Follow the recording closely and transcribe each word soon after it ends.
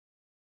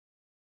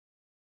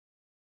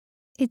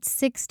It's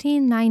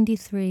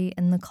 1693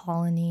 in the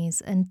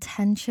colonies, and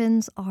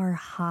tensions are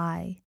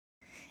high.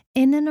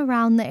 In and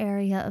around the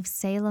area of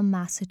Salem,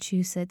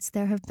 Massachusetts,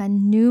 there have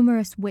been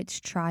numerous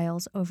witch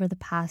trials over the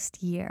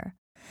past year,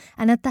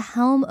 and at the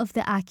helm of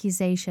the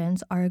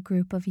accusations are a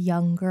group of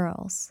young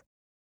girls.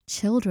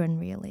 Children,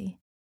 really.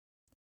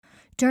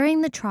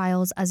 During the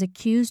trials, as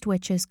accused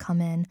witches come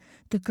in,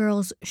 the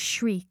girls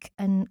shriek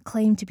and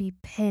claim to be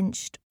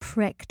pinched,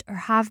 pricked, or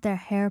have their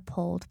hair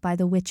pulled by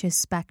the witches'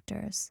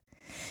 specters.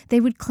 They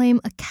would claim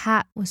a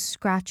cat was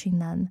scratching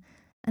them,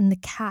 and the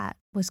cat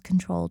was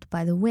controlled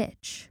by the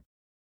witch.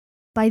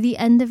 By the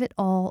end of it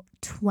all,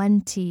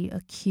 20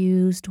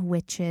 accused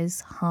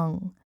witches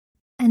hung.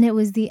 And it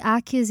was the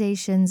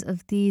accusations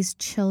of these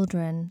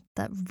children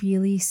that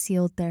really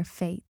sealed their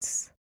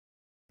fates.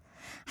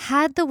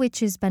 Had the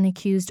witches been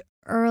accused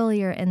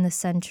earlier in the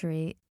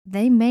century,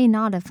 they may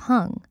not have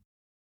hung.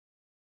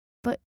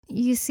 But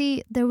you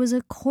see, there was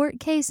a court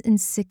case in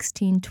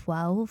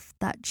 1612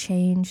 that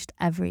changed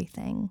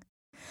everything.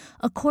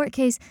 A court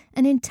case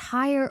an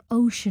entire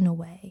ocean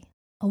away,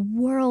 a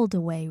world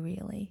away,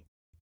 really.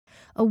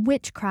 A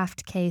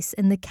witchcraft case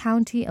in the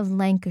county of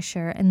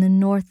Lancashire in the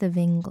north of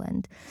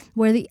England,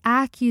 where the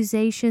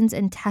accusations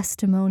and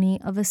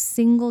testimony of a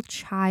single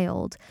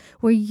child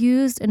were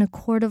used in a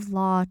court of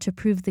law to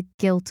prove the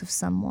guilt of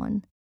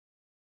someone.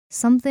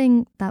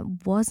 Something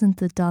that wasn't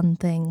the done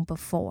thing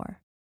before.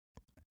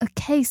 A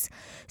case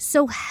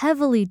so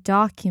heavily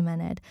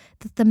documented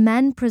that the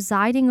men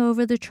presiding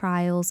over the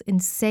trials in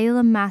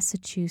Salem,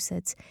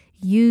 Massachusetts,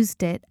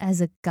 used it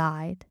as a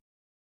guide.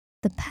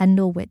 The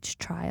Pendle Witch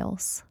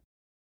Trials.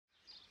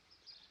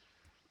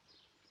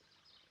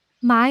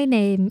 My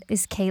name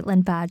is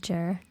Caitlin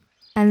Badger,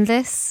 and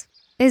this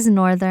is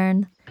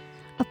Northern,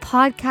 a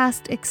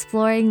podcast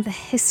exploring the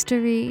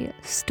history,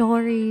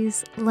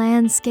 stories,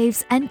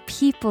 landscapes, and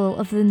people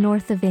of the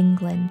north of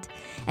England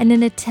in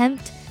an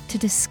attempt to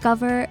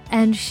discover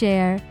and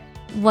share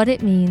what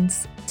it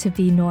means to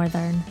be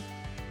Northern.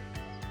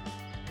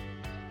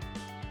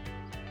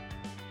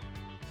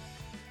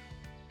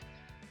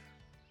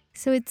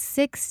 So it's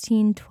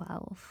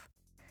 1612.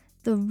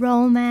 The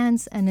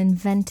romance and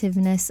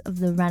inventiveness of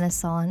the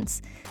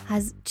Renaissance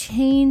has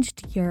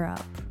changed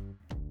Europe.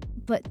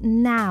 But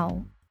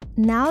now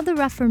the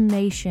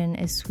Reformation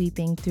is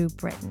sweeping through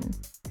Britain,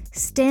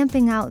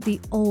 stamping out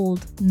the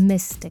old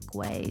mystic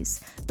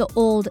ways, the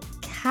old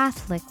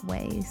Catholic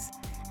ways,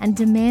 and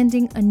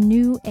demanding a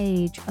new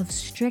age of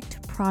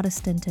strict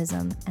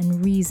Protestantism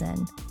and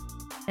reason,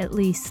 at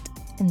least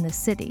in the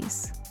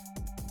cities.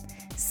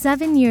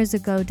 7 years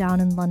ago down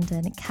in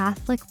London,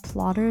 Catholic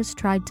plotters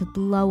tried to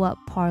blow up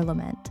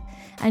Parliament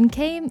and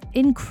came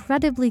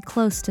incredibly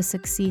close to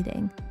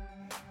succeeding.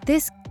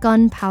 This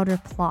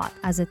gunpowder plot,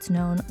 as it's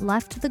known,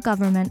 left the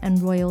government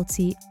and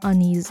royalty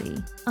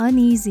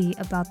uneasy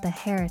about the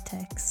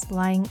heretics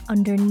lying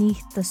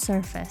underneath the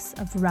surface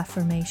of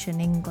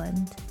Reformation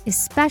England,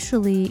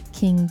 especially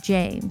King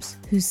James,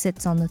 who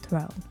sits on the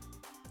throne.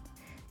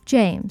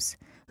 James,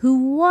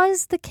 who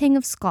was the King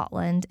of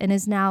Scotland and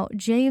is now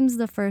James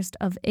I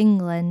of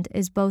England,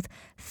 is both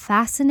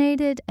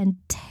fascinated and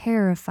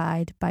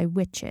terrified by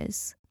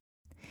witches.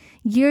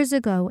 Years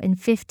ago, in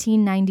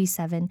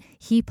 1597,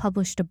 he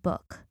published a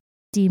book,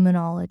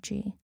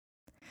 Demonology.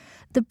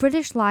 The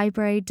British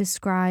Library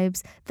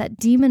describes that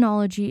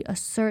demonology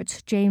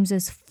asserts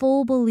James's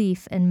full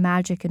belief in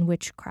magic and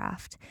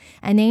witchcraft,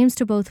 and aims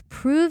to both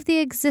prove the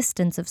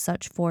existence of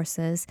such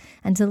forces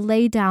and to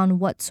lay down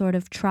what sort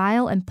of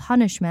trial and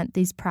punishment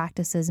these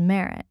practices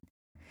merit.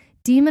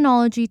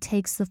 Demonology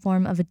takes the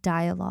form of a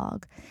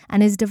dialogue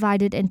and is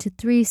divided into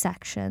 3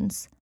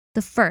 sections.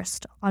 The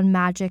first on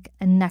magic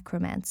and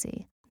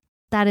necromancy,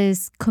 that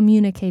is,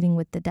 communicating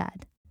with the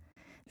dead.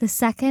 The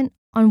second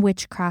on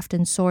witchcraft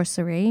and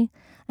sorcery,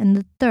 and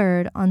the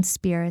third on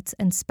spirits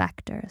and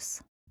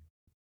specters.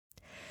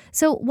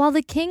 So while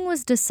the king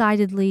was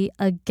decidedly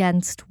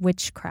against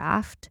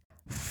witchcraft,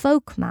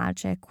 folk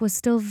magic was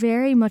still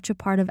very much a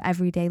part of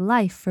everyday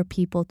life for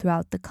people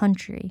throughout the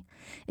country,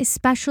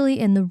 especially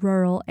in the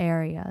rural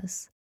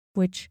areas,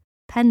 which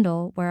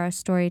Pendle, where our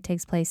story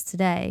takes place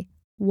today,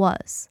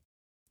 was.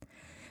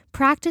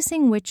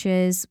 Practicing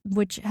witches,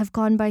 which have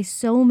gone by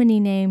so many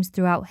names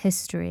throughout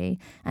history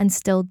and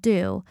still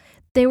do,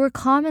 they were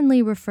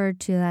commonly referred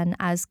to then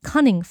as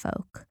cunning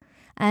folk,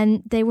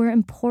 and they were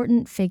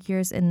important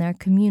figures in their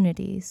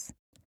communities.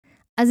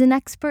 As an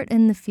expert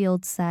in the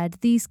field said,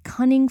 these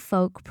cunning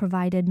folk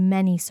provided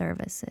many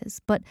services,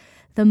 but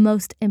the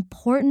most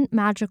important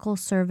magical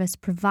service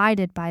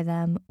provided by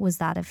them was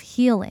that of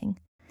healing,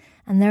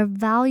 and their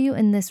value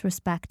in this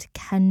respect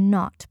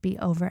cannot be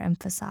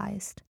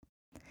overemphasized.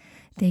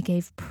 They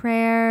gave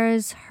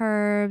prayers,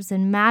 herbs,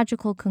 and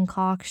magical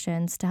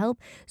concoctions to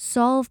help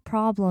solve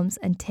problems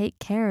and take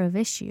care of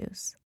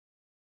issues.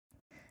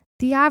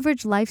 The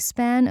average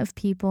lifespan of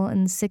people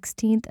in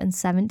 16th and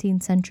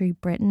 17th century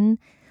Britain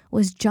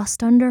was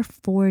just under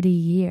 40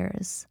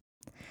 years.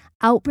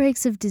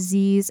 Outbreaks of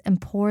disease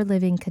and poor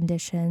living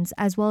conditions,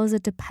 as well as a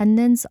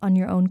dependence on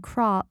your own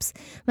crops,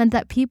 meant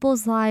that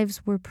people's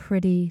lives were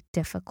pretty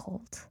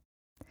difficult.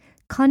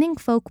 Cunning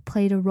folk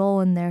played a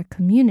role in their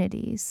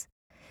communities.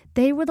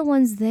 They were the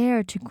ones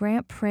there to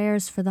grant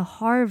prayers for the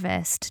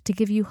harvest, to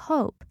give you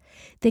hope.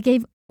 They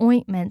gave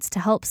ointments to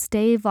help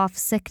stave off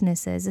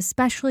sicknesses,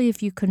 especially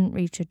if you couldn't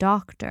reach a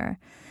doctor.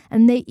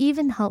 And they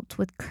even helped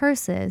with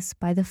curses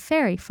by the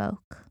fairy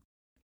folk.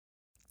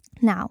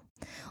 Now,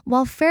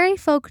 while fairy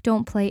folk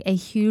don't play a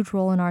huge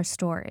role in our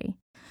story,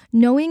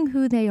 knowing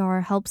who they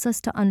are helps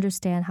us to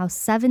understand how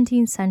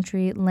 17th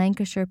century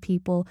Lancashire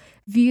people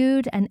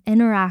viewed and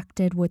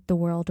interacted with the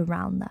world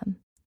around them.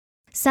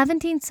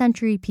 17th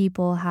century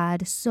people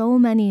had so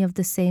many of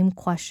the same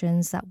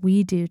questions that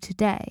we do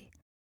today.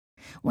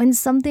 When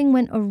something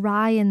went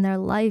awry in their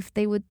life,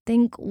 they would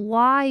think,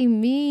 why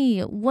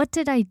me? What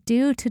did I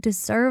do to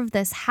deserve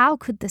this? How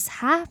could this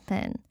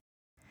happen?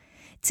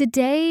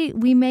 Today,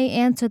 we may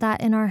answer that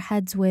in our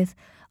heads with,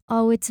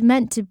 oh, it's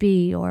meant to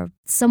be, or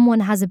someone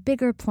has a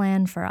bigger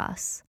plan for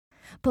us.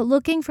 But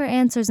looking for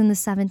answers in the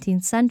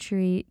 17th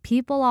century,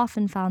 people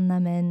often found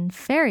them in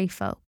fairy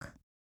folk.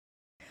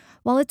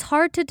 While it's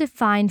hard to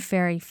define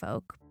fairy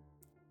folk,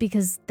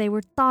 because they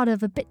were thought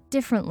of a bit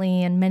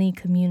differently in many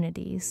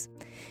communities,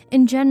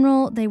 in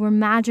general, they were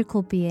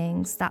magical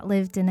beings that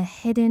lived in a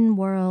hidden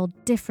world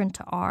different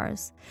to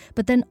ours,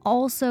 but then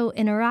also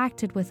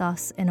interacted with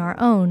us in our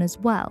own as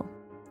well.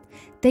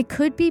 They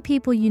could be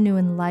people you knew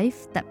in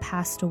life that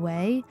passed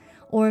away,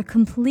 or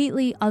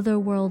completely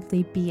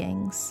otherworldly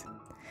beings.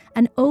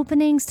 And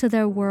openings to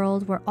their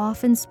world were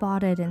often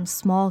spotted in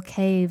small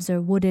caves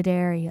or wooded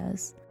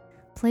areas,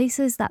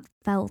 places that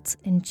felt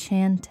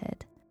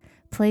enchanted,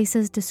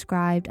 places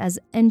described as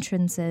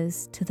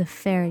entrances to the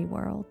fairy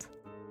world.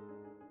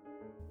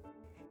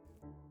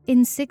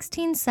 In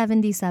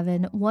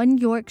 1677, one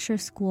Yorkshire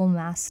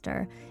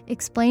schoolmaster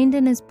explained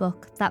in his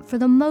book that for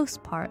the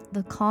most part,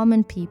 the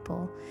common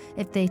people,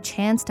 if they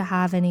chance to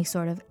have any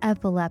sort of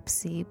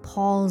epilepsy,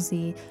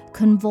 palsy,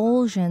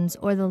 convulsions,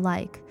 or the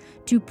like,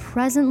 do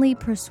presently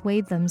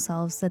persuade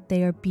themselves that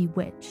they are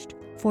bewitched,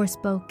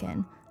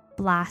 forspoken,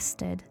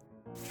 blasted,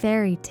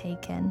 fairy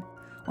taken,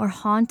 or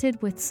haunted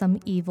with some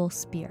evil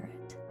spirit.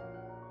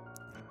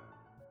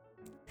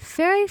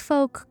 Fairy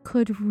folk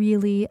could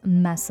really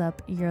mess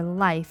up your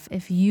life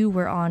if you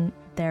were on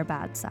their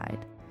bad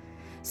side.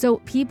 So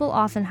people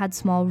often had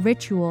small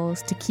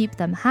rituals to keep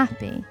them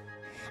happy.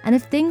 And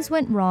if things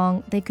went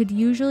wrong, they could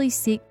usually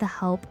seek the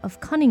help of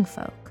cunning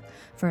folk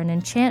for an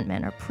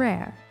enchantment or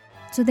prayer.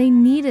 So they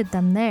needed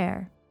them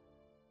there.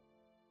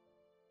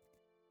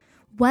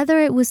 Whether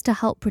it was to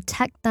help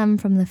protect them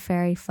from the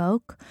fairy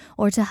folk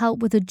or to help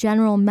with a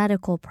general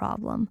medical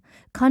problem,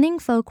 cunning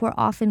folk were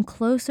often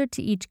closer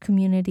to each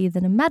community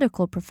than a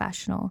medical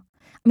professional.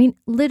 I mean,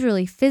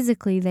 literally,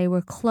 physically, they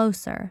were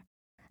closer.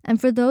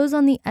 And for those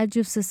on the edge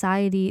of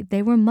society,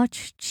 they were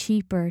much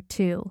cheaper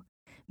too,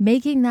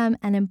 making them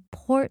an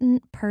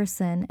important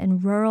person in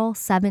rural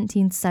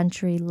 17th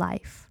century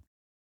life.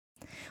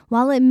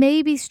 While it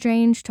may be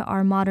strange to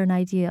our modern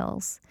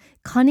ideals,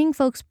 cunning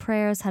folks'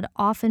 prayers had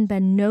often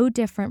been no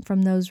different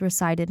from those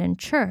recited in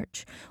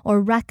church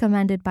or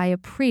recommended by a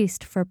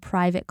priest for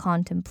private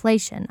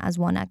contemplation, as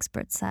one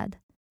expert said.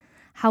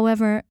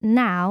 However,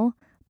 now,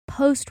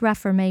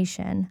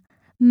 post-Reformation,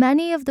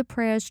 many of the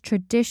prayers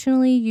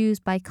traditionally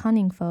used by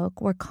cunning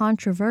folk were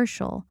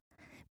controversial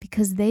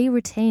because they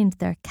retained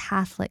their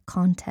Catholic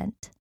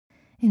content.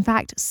 In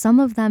fact, some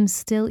of them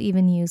still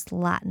even used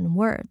Latin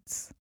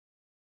words.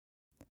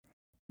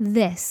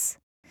 This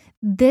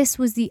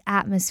was the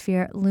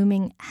atmosphere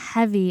looming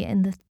heavy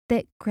in the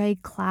thick gray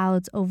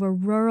clouds over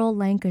rural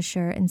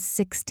Lancashire in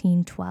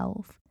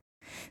 1612.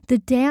 The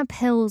damp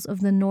hills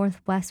of the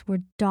northwest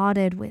were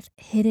dotted with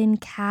hidden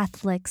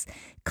Catholics,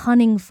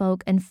 cunning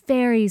folk, and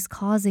fairies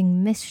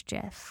causing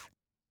mischief.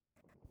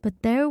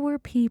 But there were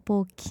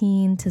people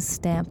keen to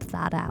stamp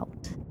that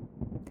out.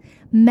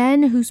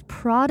 Men whose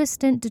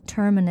Protestant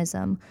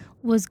determinism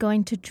was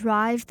going to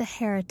drive the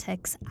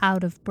heretics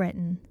out of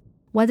Britain.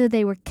 Whether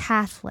they were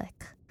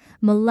Catholic,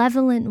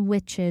 malevolent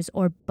witches,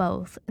 or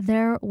both,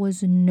 there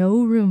was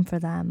no room for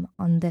them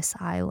on this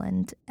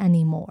island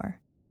anymore.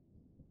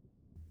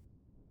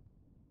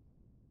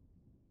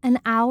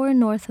 An hour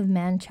north of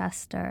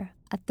Manchester,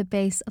 at the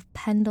base of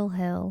Pendle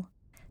Hill,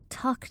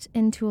 tucked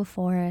into a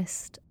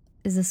forest,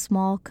 is a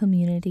small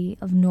community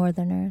of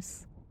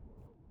northerners.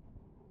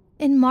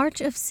 In March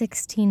of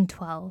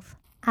 1612,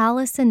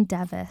 Alison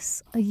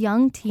Devis, a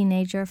young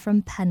teenager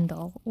from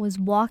Pendle, was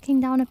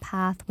walking down a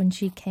path when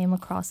she came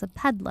across a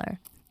peddler,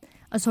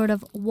 a sort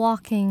of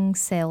walking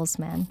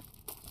salesman.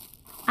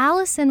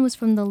 Alison was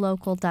from the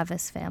local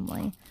Devis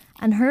family,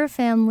 and her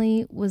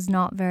family was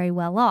not very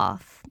well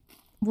off.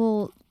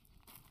 Well,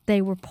 they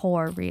were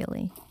poor,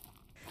 really.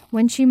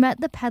 When she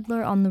met the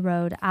peddler on the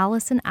road,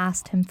 Alison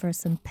asked him for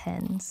some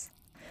pins.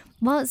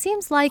 Well, it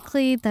seems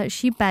likely that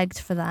she begged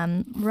for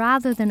them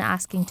rather than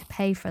asking to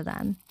pay for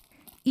them.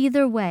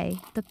 Either way,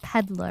 the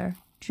peddler,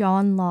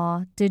 John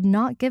Law, did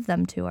not give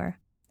them to her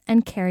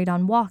and carried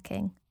on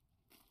walking.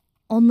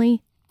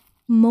 Only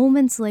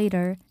moments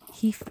later,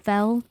 he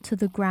fell to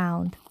the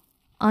ground,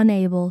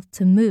 unable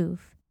to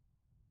move.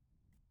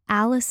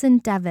 Alison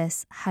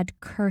Devis had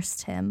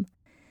cursed him,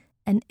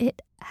 and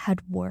it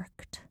had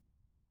worked.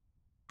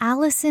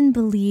 Alison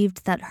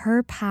believed that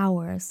her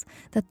powers,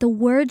 that the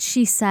words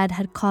she said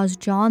had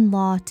caused John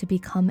Law to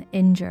become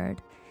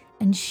injured,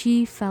 and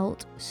she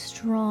felt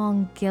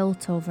strong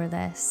guilt over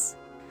this.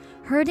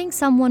 Hurting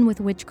someone with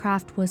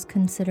witchcraft was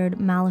considered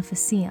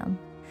maleficium,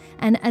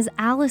 and as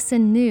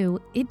Alison knew,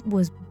 it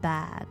was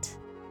bad.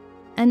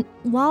 And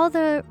while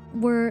there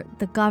were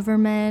the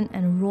government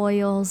and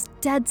royals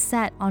dead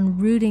set on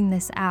rooting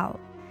this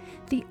out,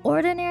 the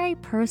ordinary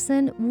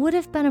person would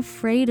have been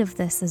afraid of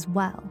this as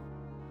well,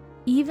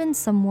 even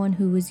someone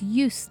who was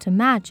used to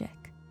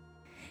magic.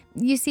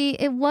 You see,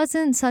 it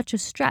wasn't such a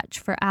stretch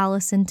for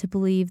Alison to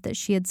believe that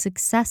she had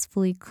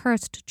successfully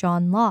cursed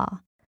John Law.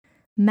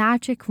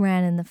 Magic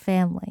ran in the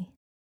family.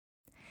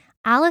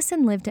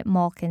 Alison lived at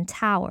Malkin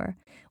Tower,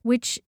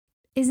 which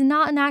is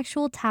not an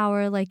actual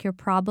tower like you're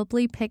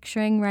probably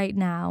picturing right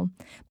now,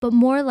 but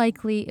more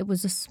likely it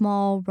was a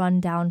small,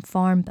 rundown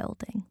farm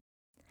building.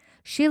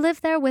 She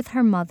lived there with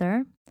her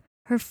mother,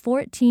 her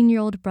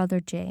 14-year-old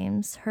brother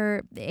James,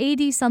 her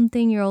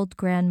 80-something-year-old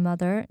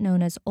grandmother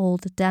known as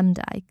Old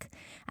Demdike,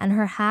 and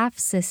her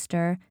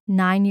half-sister,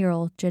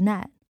 9-year-old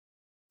Jeanette.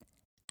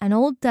 And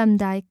Old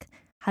Demdike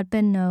had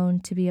been known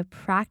to be a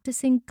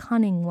practicing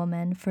cunning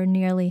woman for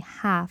nearly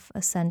half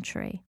a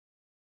century.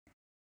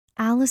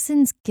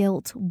 Alison's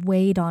guilt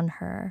weighed on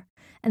her,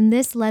 and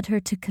this led her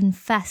to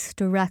confess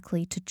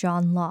directly to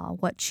John Law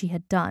what she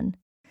had done.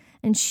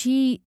 And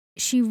she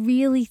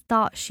really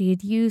thought she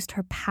had used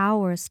her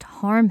powers to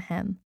harm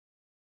him.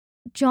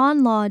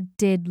 John Law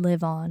did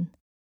live on,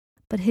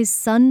 but his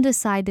son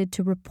decided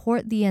to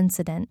report the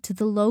incident to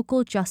the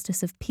local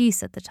Justice of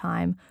Peace at the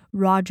time,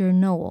 Roger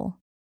Nowell.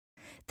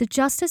 The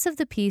Justice of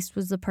the Peace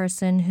was the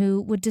person who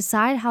would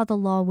decide how the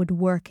law would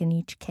work in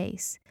each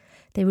case.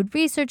 They would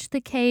research the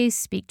case,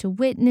 speak to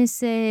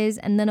witnesses,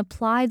 and then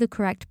apply the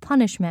correct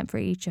punishment for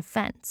each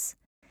offense.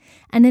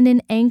 And in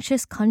an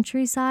anxious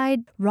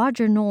countryside,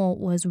 Roger Nowell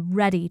was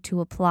ready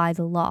to apply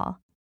the law.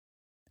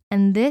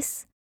 And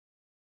this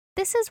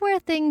is where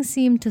things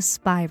seemed to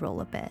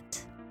spiral a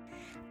bit.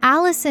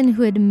 Alison,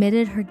 who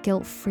admitted her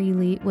guilt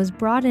freely, was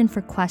brought in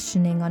for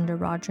questioning under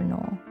Roger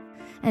Nowell.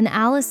 And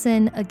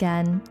Alison,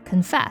 again,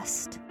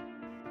 confessed.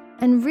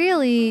 And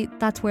really,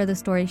 that's where the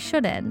story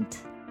should end.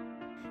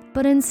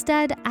 But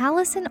instead,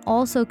 Alison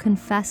also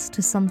confessed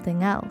to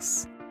something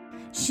else.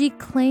 She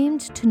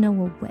claimed to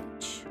know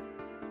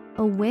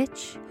a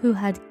witch who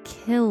had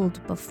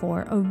killed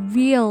before, a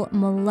real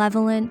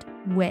malevolent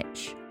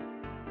witch.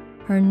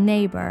 Her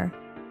neighbor,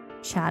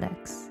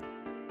 Chattox.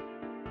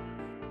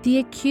 The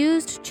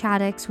accused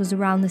Chattox was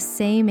around the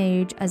same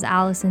age as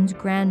Alison's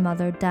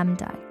grandmother,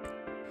 Demdike.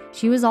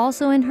 She was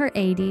also in her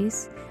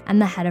 80s and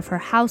the head of her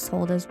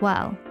household as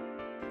well.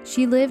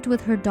 She lived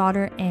with her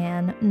daughter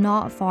Anne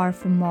not far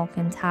from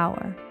Malkin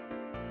Tower.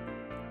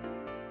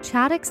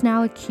 Chattox,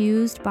 now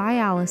accused by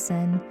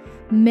Alison,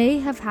 may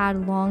have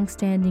had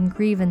long-standing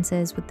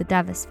grievances with the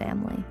Devis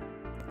family.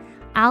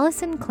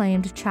 Alison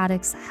claimed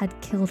Chattox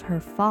had killed her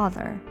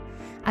father,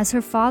 as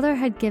her father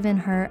had given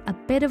her a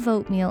bit of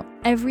oatmeal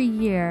every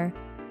year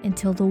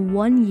until the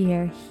one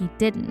year he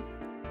didn't,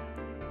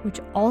 which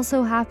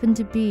also happened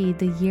to be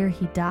the year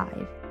he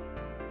died.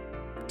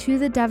 To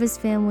the Devis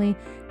family,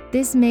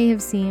 this may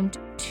have seemed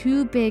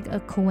too big a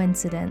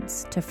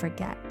coincidence to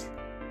forget.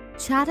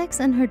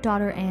 Chattox and her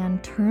daughter Anne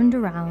turned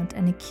around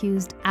and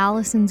accused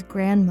Alison's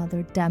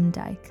grandmother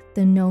Demdike,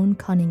 the known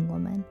cunning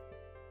woman.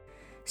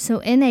 So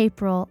in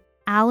April,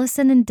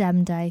 Alison and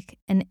Demdike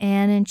and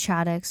Anne and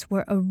Chattox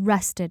were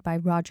arrested by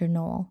Roger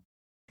Nowell.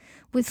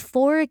 With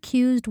 4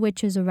 accused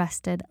witches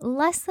arrested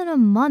less than a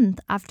month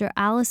after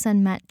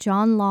Alison met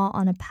John Law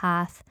on a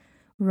path,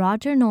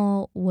 Roger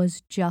Nowell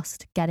was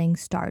just getting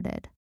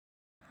started.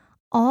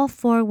 All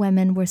 4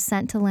 women were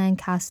sent to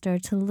Lancaster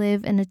to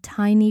live in a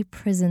tiny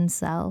prison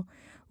cell,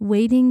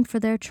 waiting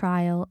for their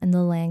trial in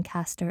the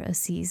Lancaster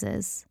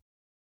Assizes.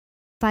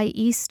 By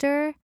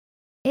Easter,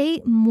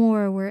 8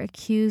 more were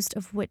accused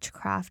of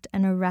witchcraft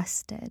and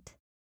arrested.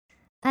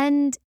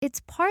 And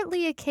it's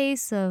partly a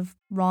case of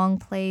wrong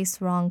place,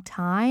 wrong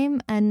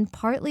time, and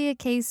partly a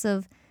case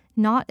of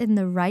not in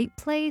the right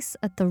place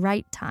at the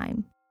right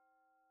time.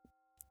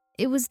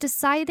 It was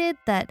decided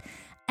that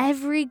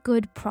every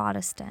good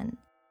Protestant,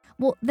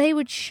 they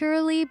would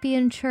surely be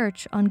in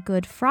church on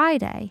Good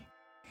Friday.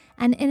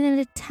 And in an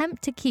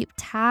attempt to keep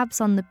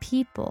tabs on the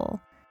people,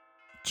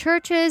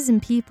 churches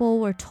and people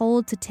were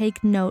told to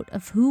take note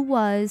of who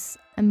was,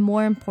 and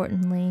more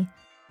importantly,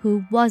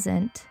 who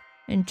wasn't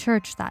in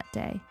church that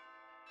day.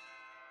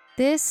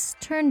 This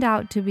turned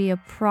out to be a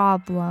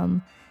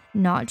problem,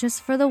 not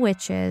just for the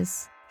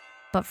witches,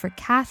 but for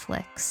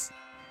Catholics,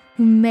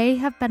 who may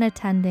have been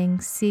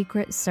attending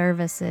secret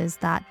services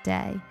that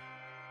day.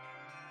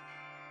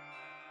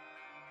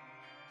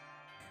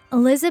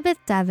 Elizabeth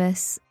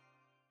Devis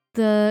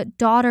the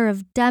daughter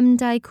of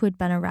Demdike, who had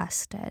been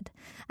arrested,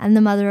 and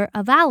the mother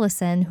of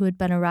Allison, who had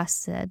been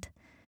arrested.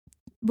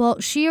 Well,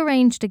 she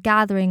arranged a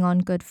gathering on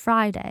Good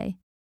Friday.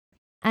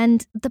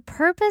 And the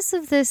purpose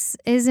of this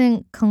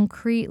isn't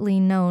concretely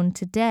known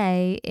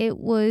today. It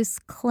was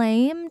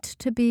claimed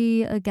to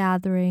be a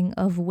gathering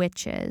of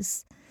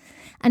witches.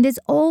 And it's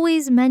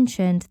always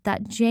mentioned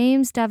that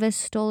James Devis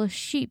stole a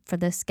sheep for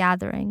this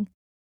gathering,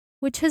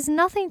 which has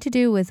nothing to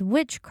do with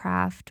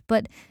witchcraft,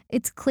 but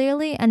it's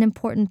clearly an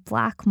important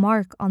black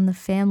mark on the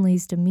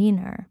family's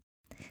demeanor.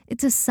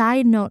 It's a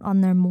side note on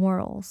their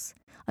morals,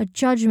 a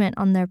judgment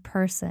on their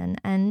person,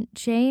 and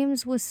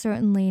James was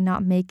certainly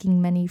not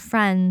making many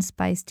friends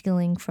by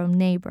stealing from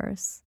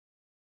neighbors.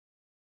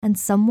 And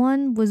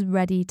someone was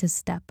ready to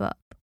step up.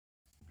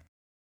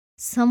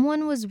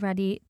 Someone was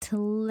ready to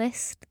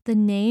list the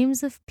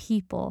names of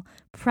people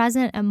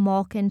present at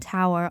Malkin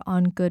Tower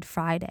on Good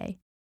Friday,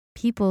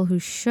 people who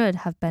should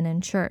have been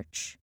in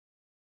church.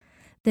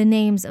 The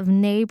names of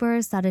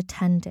neighbors that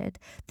attended,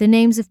 the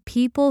names of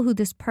people who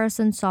this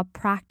person saw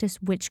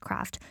practice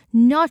witchcraft,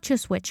 not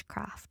just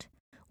witchcraft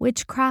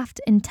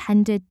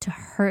intended to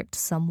hurt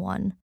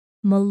someone,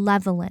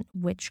 malevolent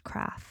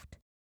witchcraft.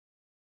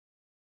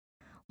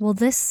 Well,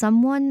 this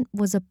someone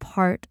was a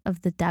part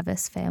of the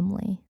Devis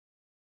family,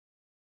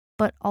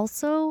 but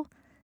also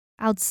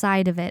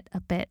outside of it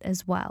a bit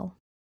as well.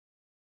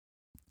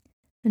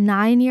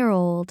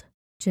 9-year-old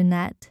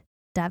Jeanette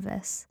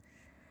Devis,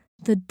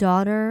 the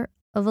daughter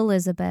of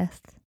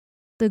Elizabeth,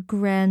 the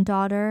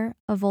granddaughter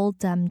of Old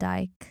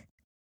Demdike,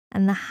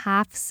 and the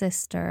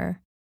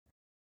half-sister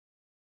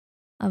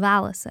of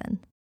Allison.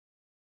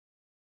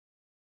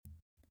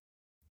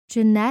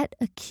 Jeanette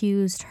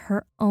accused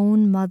her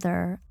own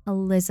mother,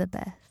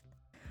 Elizabeth,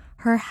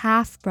 her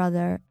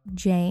half-brother,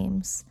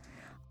 James,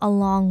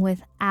 along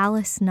with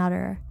Alice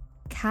Nutter,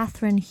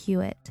 Catherine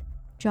Hewitt,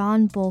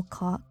 John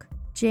Bulcock,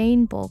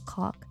 Jane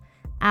Bulcock,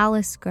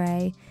 Alice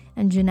Gray,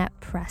 and Jeanette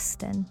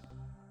Preston.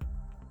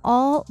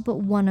 All but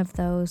one of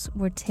those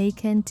were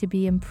taken to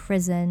be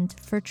imprisoned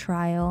for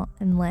trial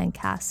in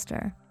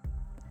Lancaster.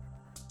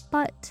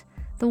 But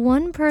the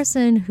one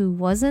person who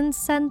wasn't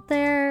sent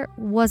there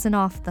wasn't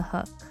off the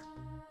hook.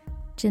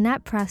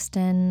 Jeanette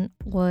Preston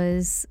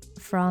was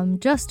from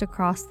just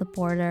across the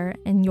border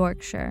in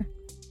Yorkshire,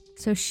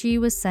 so she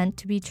was sent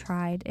to be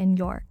tried in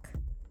York.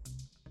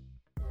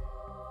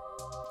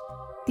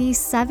 These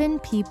 7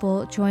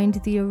 people joined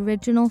the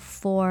original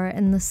 4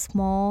 in the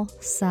small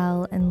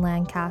cell in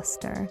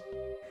Lancaster.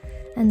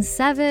 And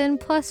 7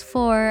 plus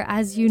 4,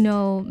 as you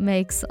know,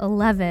 makes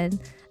 11.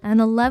 And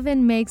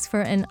 11 makes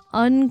for an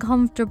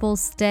uncomfortable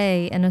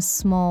stay in a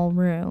small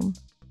room.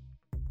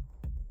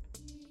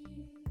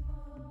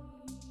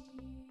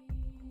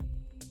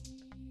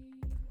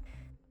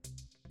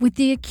 With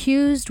the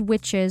accused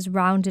witches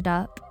rounded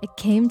up, it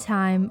came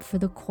time for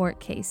the court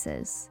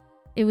cases.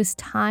 It was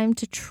time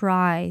to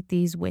try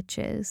these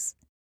witches.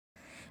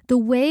 The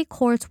way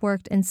courts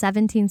worked in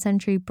 17th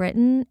century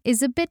Britain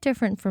is a bit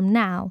different from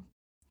now.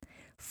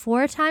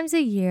 4 times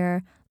a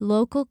year,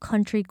 local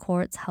country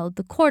courts held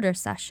the quarter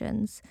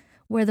sessions,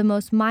 where the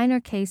most minor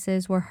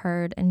cases were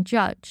heard and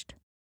judged.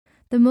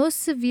 The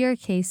most severe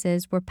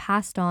cases were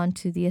passed on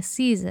to the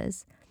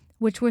assizes,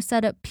 which were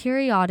set up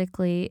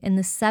periodically in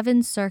the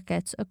 7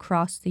 circuits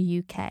across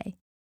the UK.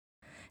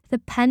 The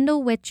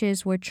Pendle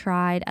witches were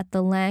tried at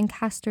the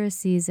Lancaster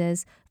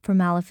Assizes for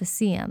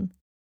maleficium,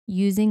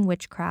 using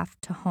witchcraft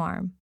to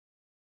harm.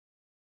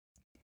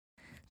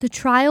 The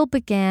trial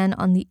began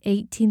on the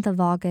 18th of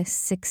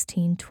August,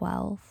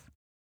 1612.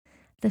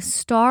 The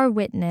star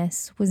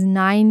witness was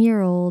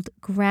 9-year-old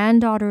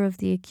granddaughter of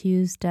the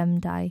accused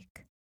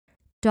Demdike,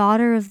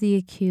 daughter of the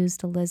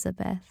accused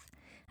Elizabeth,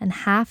 and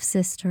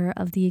half-sister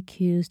of the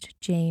accused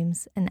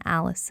James and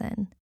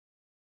Allison.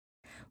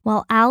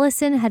 While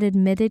Allison had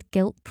admitted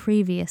guilt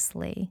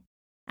previously,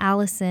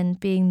 Allison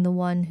being the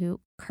one who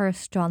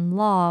cursed John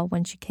Law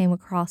when she came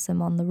across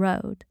him on the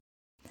road,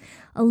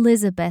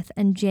 Elizabeth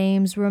and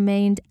James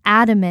remained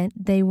adamant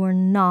they were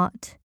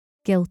not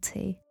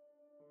guilty.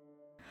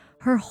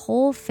 Her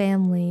whole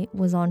family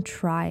was on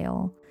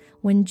trial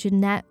when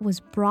Jeanette was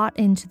brought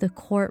into the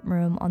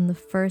courtroom on the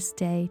first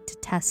day to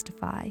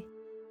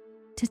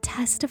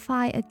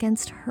testify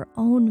against her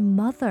own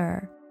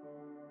mother.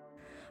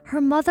 Her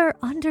mother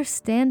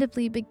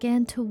understandably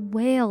began to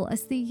wail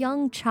as the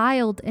young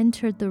child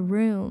entered the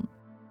room.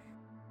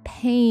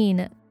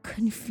 Pain,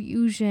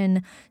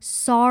 confusion,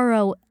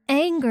 sorrow,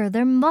 anger.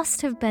 There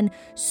must have been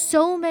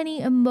so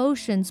many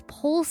emotions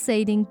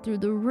pulsating through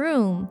the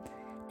room.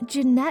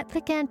 Jeanette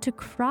began to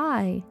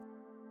cry.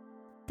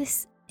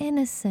 This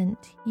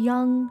innocent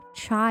young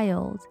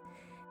child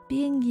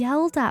being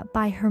yelled at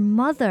by her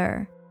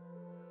mother.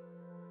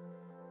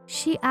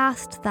 She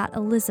asked that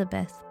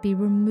Elizabeth be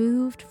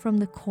removed from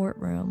the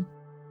courtroom,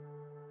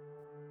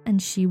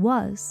 and she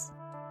was.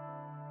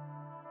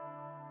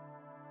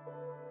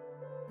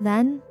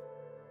 Then,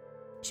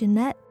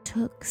 Jeanette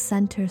took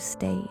center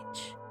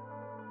stage.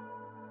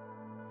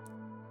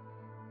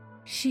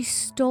 She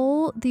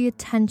stole the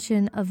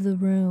attention of the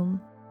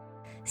room.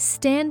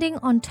 Standing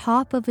on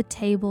top of a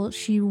table,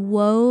 she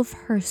wove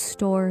her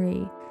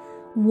story,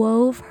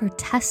 wove her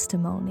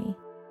testimony.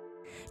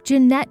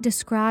 Jeanette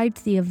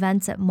described the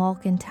events at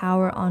Malkin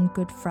Tower on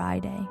Good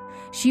Friday.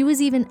 She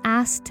was even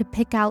asked to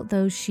pick out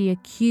those she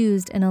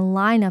accused in a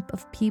lineup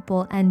of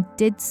people and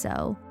did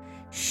so.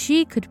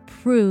 She could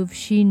prove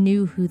she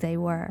knew who they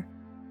were.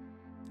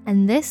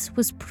 And this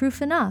was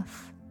proof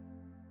enough.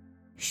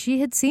 She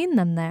had seen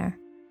them there.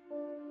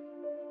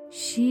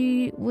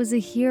 She was a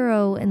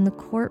hero in the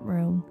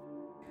courtroom,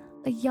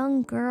 a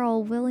young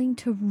girl willing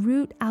to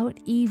root out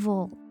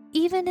evil,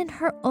 even in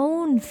her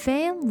own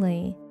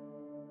family.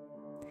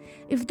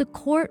 If the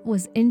court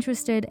was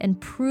interested in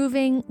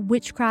proving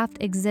witchcraft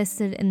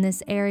existed in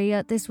this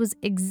area, this was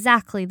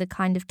exactly the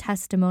kind of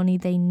testimony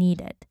they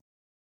needed,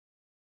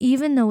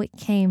 even though it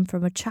came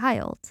from a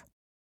child.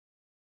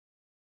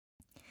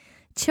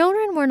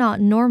 Children were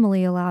not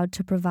normally allowed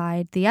to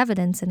provide the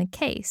evidence in a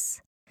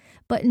case,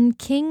 but in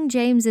King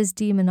James's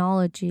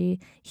Demonology,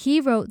 he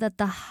wrote that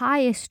the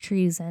highest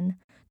treason,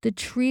 the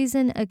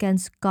treason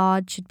against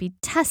God, should be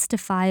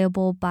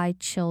testifiable by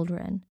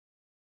children.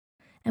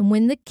 And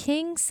when the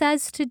king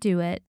says to do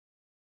it,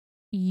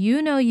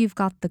 you know you've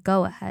got the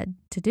go-ahead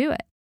to do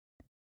it.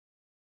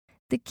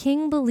 The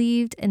king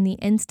believed in the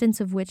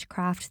instance of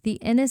witchcraft, the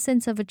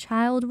innocence of a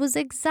child was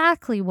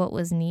exactly what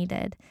was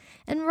needed.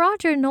 And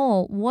Roger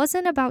Nowell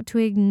wasn't about to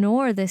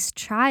ignore this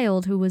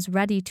child who was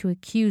ready to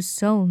accuse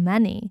so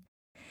many.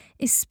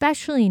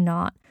 Especially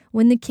not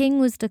when the king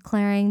was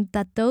declaring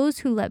that those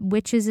who let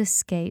witches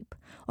escape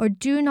or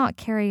do not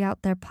carry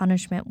out their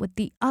punishment with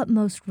the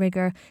utmost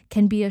rigor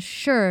can be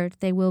assured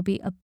they will be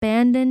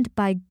abandoned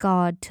by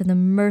God to the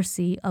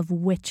mercy of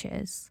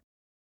witches.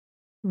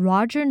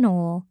 Roger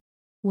Nowell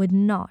would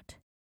not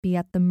be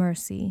at the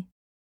mercy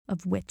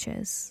of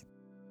witches.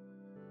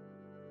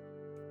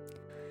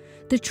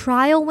 The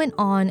trial went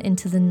on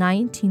into the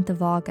 19th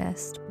of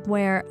August,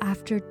 where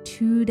after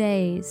 2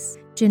 days,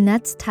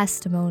 Jeanette's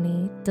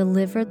testimony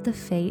delivered the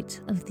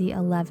fate of the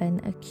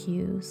 11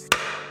 accused.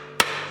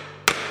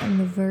 And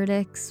the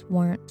verdicts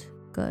weren't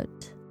good.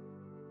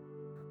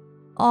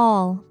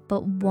 All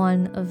but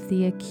one of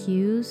the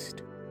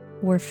accused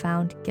were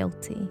found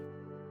guilty.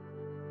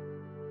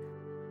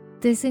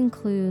 This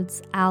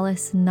includes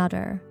Alice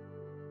Nutter,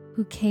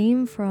 who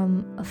came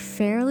from a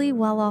fairly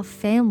well-off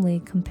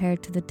family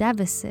compared to the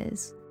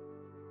Devises.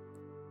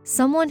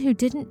 Someone who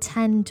didn't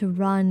tend to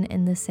run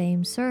in the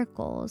same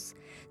circles.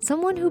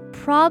 Someone who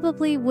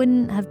probably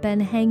wouldn't have been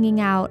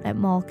hanging out at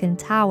Malkin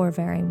Tower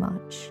very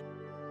much.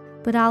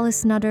 But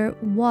Alice Nutter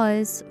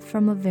was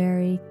from a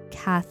very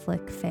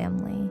Catholic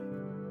family.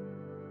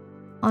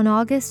 On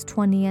August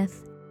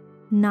 20th,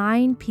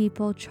 9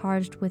 people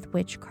charged with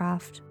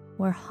witchcraft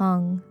were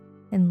hung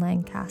in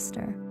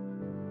Lancaster.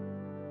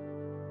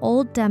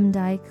 Old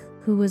Demdike,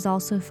 who was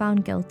also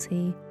found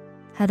guilty,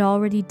 had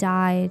already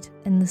died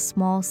in the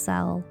small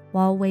cell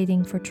while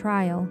waiting for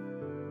trial,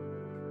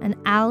 and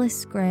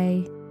Alice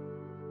Gray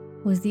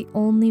was the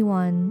only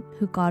one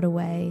who got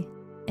away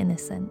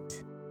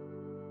innocent.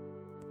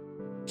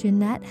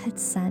 Jeanette had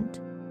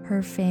sent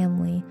her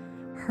family,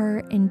 her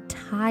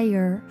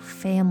entire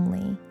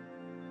family,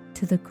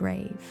 to the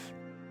grave.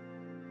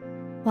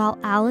 While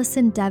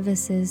Alison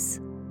Devis's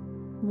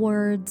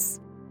words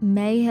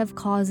may have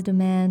caused a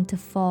man to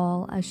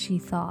fall as she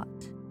thought,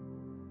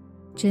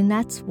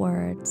 Jeanette's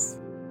words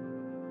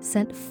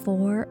sent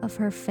 4 of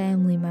her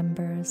family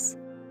members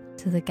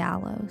to the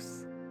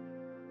gallows.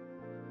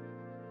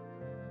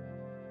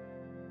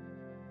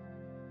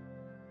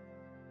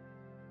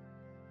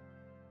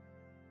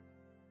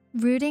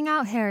 Rooting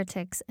out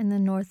heretics in the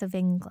north of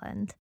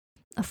England,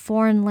 a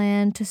foreign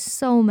land to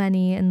so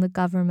many in the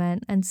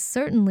government and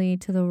certainly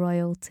to the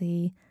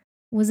royalty,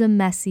 was a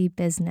messy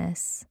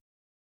business.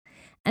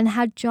 And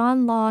had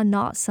John Law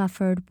not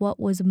suffered what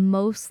was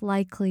most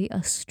likely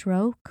a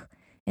stroke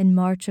in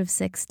March of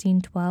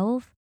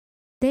 1612,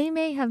 they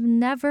may have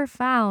never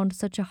found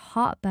such a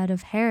hotbed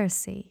of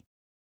heresy.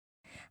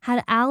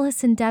 Had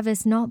Alison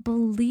Devis not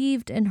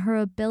believed in her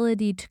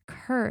ability to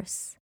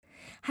curse,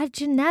 had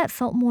Jeanette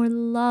felt more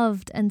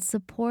loved and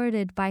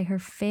supported by her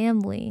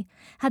family,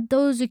 had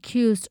those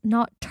accused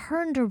not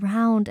turned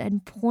around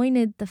and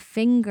pointed the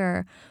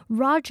finger,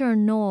 Roger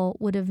Nowell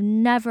would have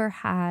never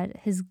had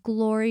his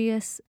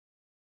glorious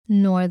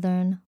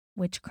Northern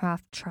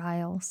witchcraft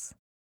trials.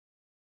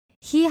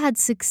 He had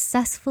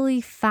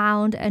successfully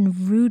found and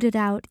rooted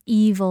out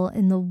evil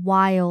in the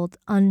wild,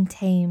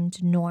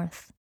 untamed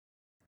North.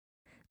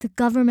 The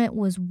government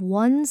was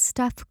one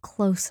step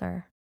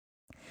closer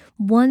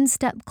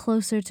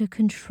to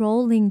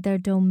controlling their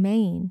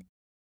domain,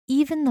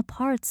 even the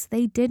parts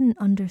they didn't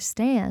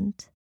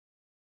understand.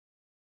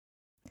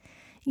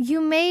 You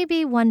may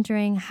be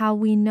wondering how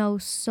we know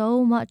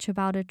so much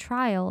about a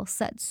trial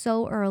set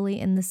so early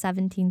in the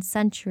 17th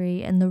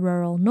century in the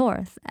rural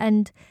North,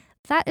 and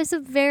that is a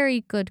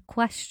very good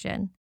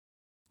question.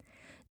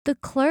 The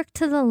clerk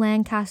to the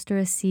Lancaster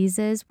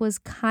Assizes was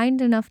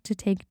kind enough to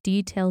take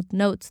detailed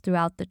notes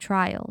throughout the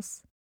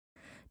trials.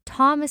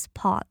 Thomas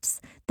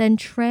Potts, then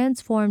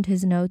transformed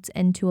his notes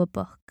into a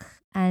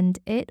book, and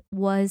it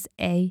was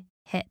a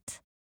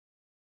hit.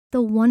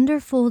 The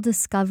wonderful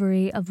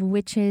discovery of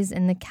witches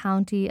in the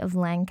county of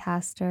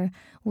Lancaster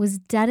was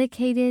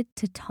dedicated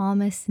to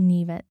Thomas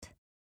Knivett,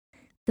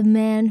 the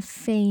man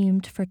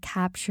famed for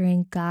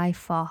capturing Guy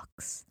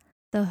Fawkes,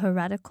 the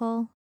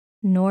heretical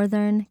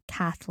Northern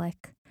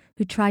Catholic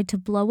who tried to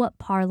blow up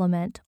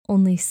Parliament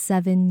only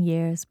 7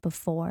 years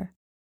before.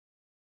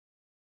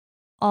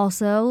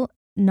 Also,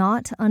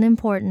 not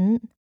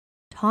unimportant,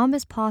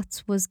 Thomas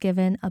Potts was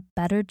given a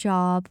better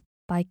job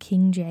by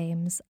King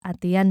James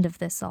at the end of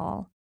this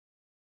all.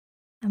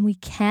 And we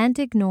can't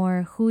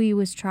ignore who he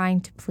was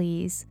trying to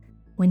please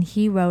when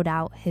he wrote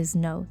out his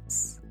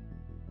notes.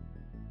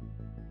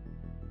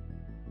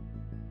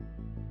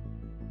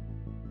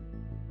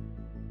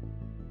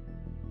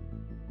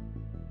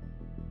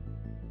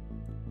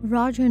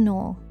 Roger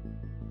Nowell,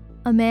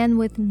 a man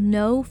with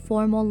no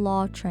formal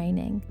law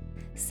training,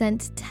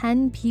 sent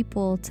 10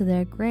 people to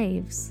their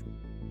graves.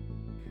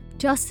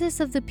 Justice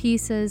of the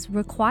Peaces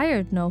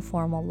required no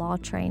formal law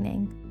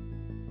training.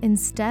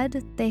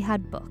 Instead, they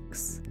had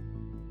books.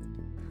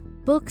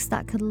 Books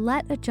that could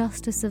let a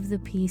justice of the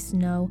peace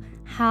know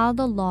how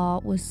the law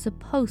was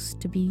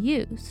supposed to be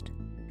used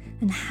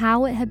and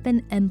how it had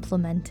been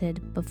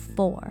implemented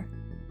before.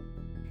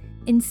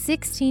 In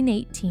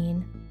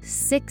 1618,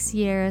 6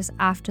 years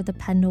after the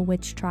Pendle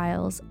Witch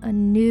Trials, a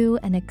new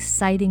and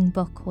exciting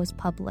book was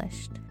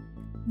published.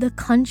 The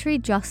Country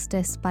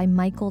Justice by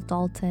Michael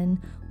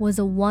Dalton was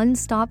a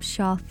one-stop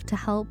shop to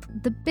help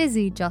the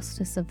busy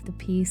justice of the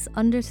peace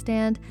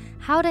understand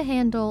how to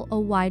handle a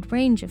wide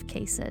range of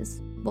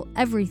cases. Well,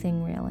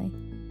 everything really.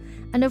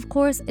 And of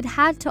course, it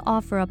had to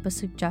offer up a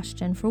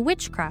suggestion for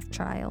witchcraft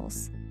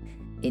trials.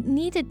 It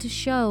needed to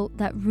show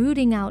that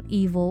rooting out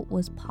evil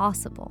was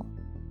possible.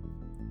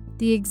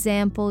 The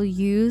example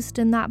used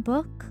in that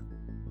book?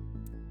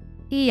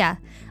 Yeah,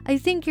 I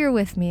think you're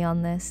with me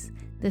on this.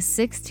 The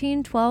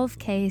 1612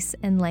 case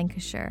in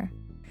Lancashire.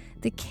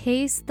 The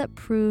case that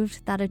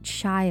proved that a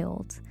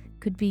child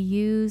could be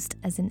used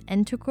as an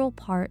integral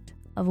part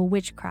of a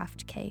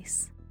witchcraft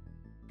case.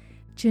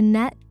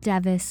 Jeanette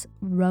Devis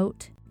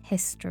wrote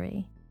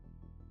history,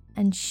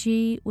 and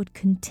she would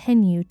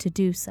continue to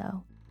do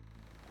so.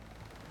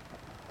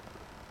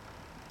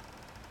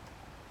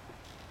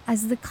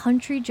 As the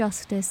Country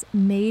Justice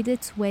made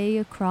its way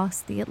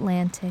across the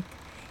Atlantic,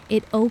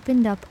 it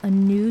opened up a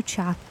new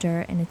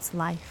chapter in its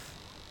life.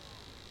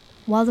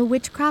 While the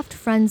witchcraft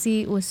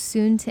frenzy was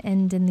soon to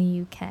end in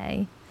the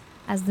UK,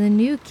 as the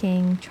new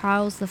king,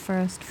 Charles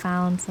I,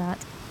 found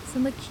that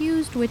some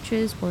accused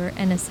witches were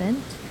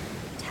innocent,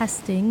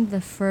 testing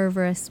the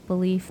fervorous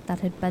belief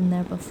that had been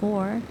there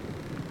before,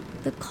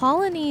 the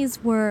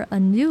colonies were a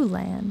new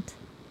land.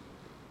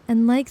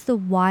 And like the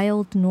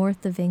wild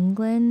north of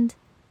England,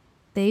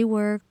 they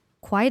were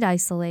quite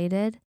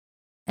isolated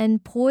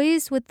and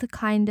poised with the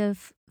kind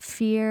of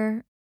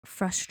fear,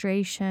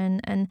 frustration,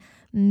 and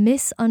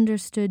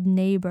misunderstood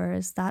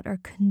neighbors that are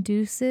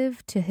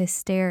conducive to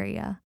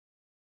hysteria.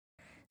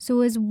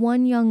 So as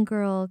one young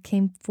girl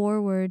came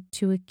forward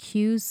to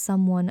accuse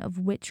someone of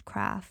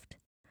witchcraft,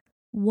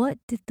 what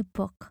did the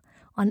book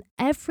on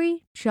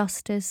every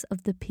Justice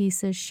of the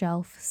Peace's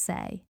shelf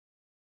say?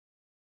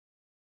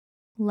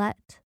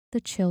 Let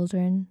the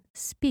children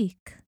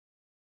speak.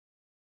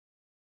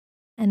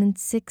 And in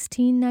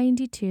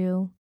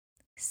 1692,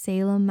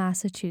 Salem,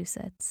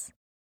 Massachusetts,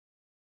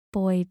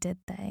 boy did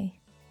they.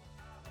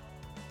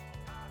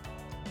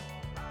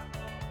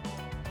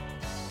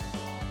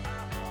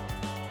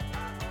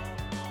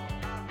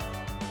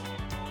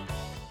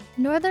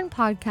 Northern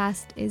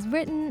Podcast is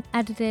written,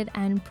 edited,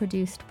 and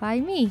produced by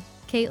me,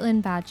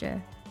 Caitlin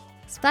Badger.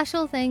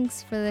 Special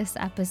thanks for this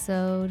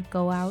episode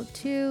go out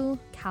to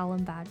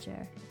Callum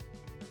Badger.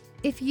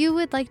 If you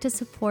would like to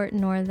support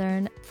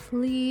Northern,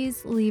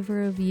 please leave a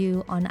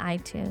review on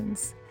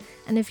iTunes.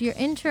 And if you're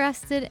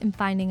interested in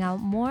finding out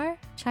more,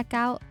 check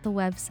out the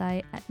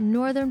website at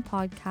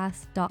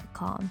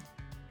northernpodcast.com.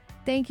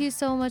 Thank you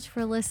so much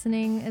for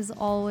listening as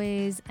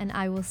always, and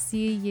I will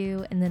see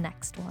you in the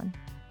next one.